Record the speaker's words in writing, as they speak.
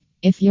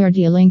If your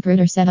dealing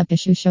router setup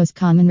issue shows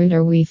common router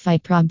Wi-Fi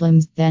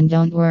problems, then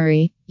don't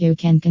worry. You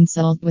can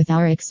consult with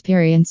our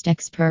experienced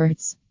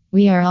experts.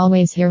 We are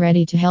always here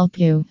ready to help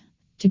you.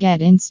 To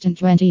get instant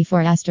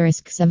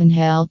 24*7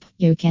 help,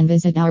 you can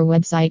visit our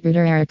website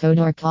router error code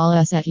or call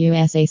us at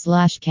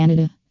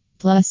USA/Canada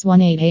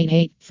 +1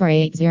 888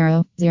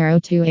 480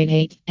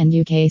 0288 and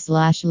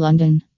UK/London.